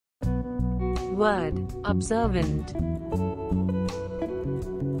word, observant.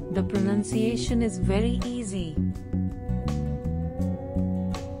 The pronunciation is very easy.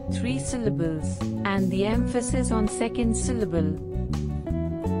 3 syllables, and the emphasis on second syllable.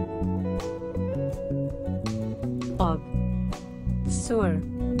 Observant.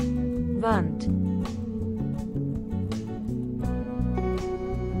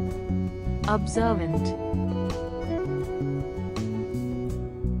 Observant.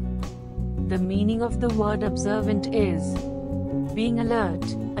 The meaning of the word observant is being alert,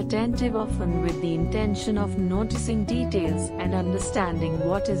 attentive, often with the intention of noticing details and understanding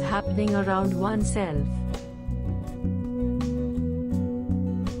what is happening around oneself.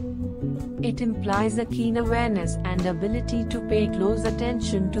 It implies a keen awareness and ability to pay close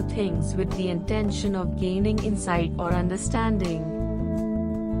attention to things with the intention of gaining insight or understanding.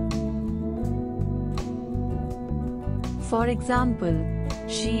 For example,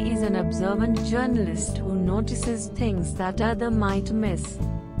 she is an observant journalist who notices things that others might miss.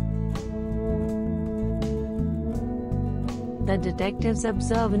 The detective's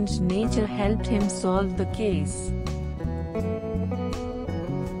observant nature helped him solve the case.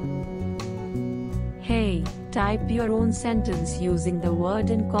 Hey, type your own sentence using the word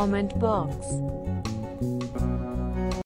in comment box.